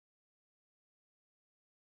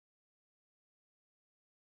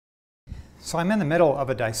So I'm in the middle of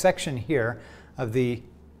a dissection here of the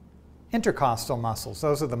intercostal muscles.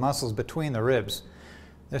 Those are the muscles between the ribs.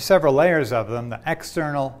 There's several layers of them: the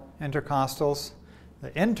external intercostals,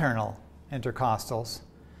 the internal intercostals,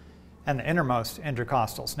 and the innermost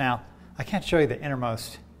intercostals. Now, I can't show you the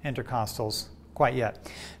innermost intercostals quite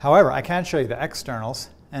yet. However, I can show you the externals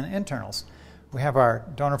and internals. We have our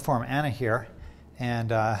donor form Anna here, and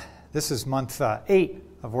this is month 8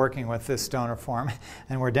 of working with this donor form,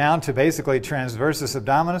 and we're down to basically transversus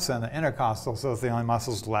abdominis and the intercostals. Those are the only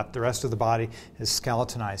muscles left. The rest of the body is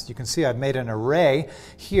skeletonized. You can see I've made an array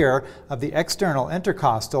here of the external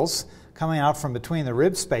intercostals coming out from between the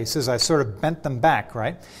rib spaces. I sort of bent them back,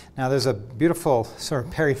 right? Now there's a beautiful sort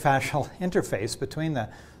of perifascial interface between the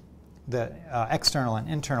external and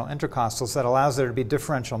internal intercostals that allows there to be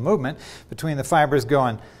differential movement between the fibers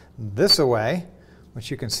going this way,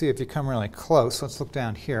 which you can see if you come really close. Let's look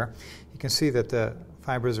down here. You can see that the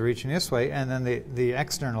fibers are reaching this way, and then the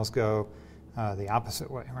externals go the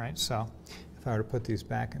opposite way, right? So if I were to put these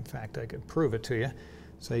back, in fact, I could prove it to you.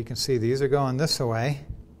 So you can see these are going this way,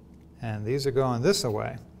 and these are going this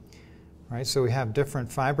way, right? So we have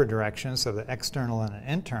different fiber directions of the external and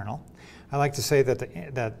the internal. I like to say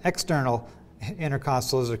that that external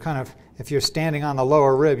intercostals are kind of, if you're standing on the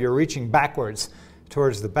lower rib, you're reaching backwards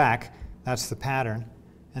towards the back. That's the pattern.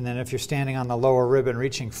 And then if you're standing on the lower rib and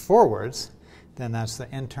reaching forwards, then that's the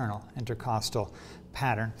internal intercostal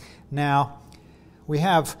pattern. Now, we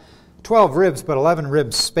have 12 ribs, but 11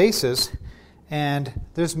 rib spaces, and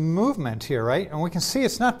there's movement here, right? And we can see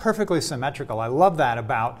it's not perfectly symmetrical. I love that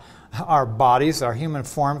about our bodies, our human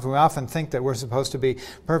forms. We often think that we're supposed to be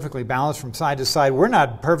perfectly balanced from side to side. We're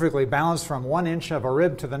not perfectly balanced from 1 inch of a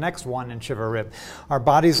rib to the next 1 inch of a rib. Our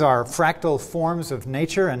bodies are fractal forms of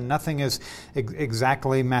nature, and nothing is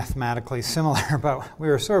exactly mathematically similar. But we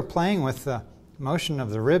were sort of playing with the motion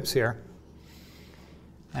of the ribs here,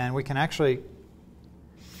 and we can actually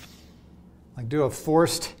like do a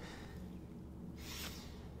forced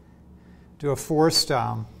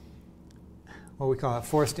what we call it,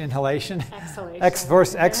 forced inhalation. Exhalation.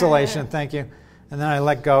 Forced exhalation, thank you. And then I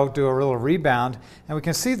let go, do a little rebound. And we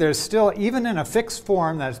can see there's still, even in a fixed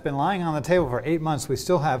form that's been lying on the table for 8 months, we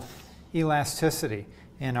still have elasticity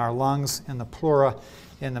in our lungs, in the pleura,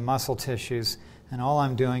 in the muscle tissues. And all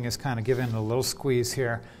I'm doing is kind of giving it a little squeeze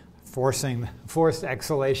here, forced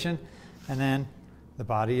exhalation, and then the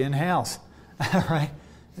body inhales, right?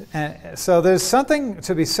 And so there's something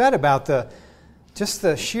to be said about just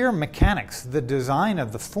the sheer mechanics, the design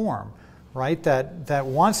of the form, right? That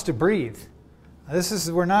wants to breathe.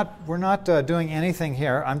 We're not doing anything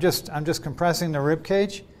here. I'm just compressing the rib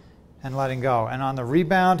cage and letting go. And on the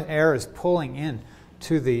rebound, air is pulling in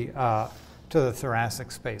to the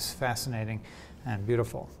thoracic space. Fascinating and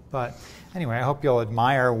beautiful. But anyway, I hope you'll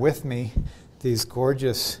admire with me these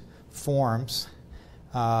gorgeous forms,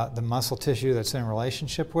 the muscle tissue that's in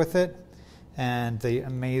relationship with it, and the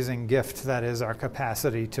amazing gift that is our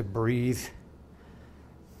capacity to breathe.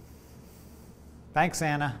 Thanks,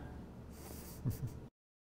 Anna.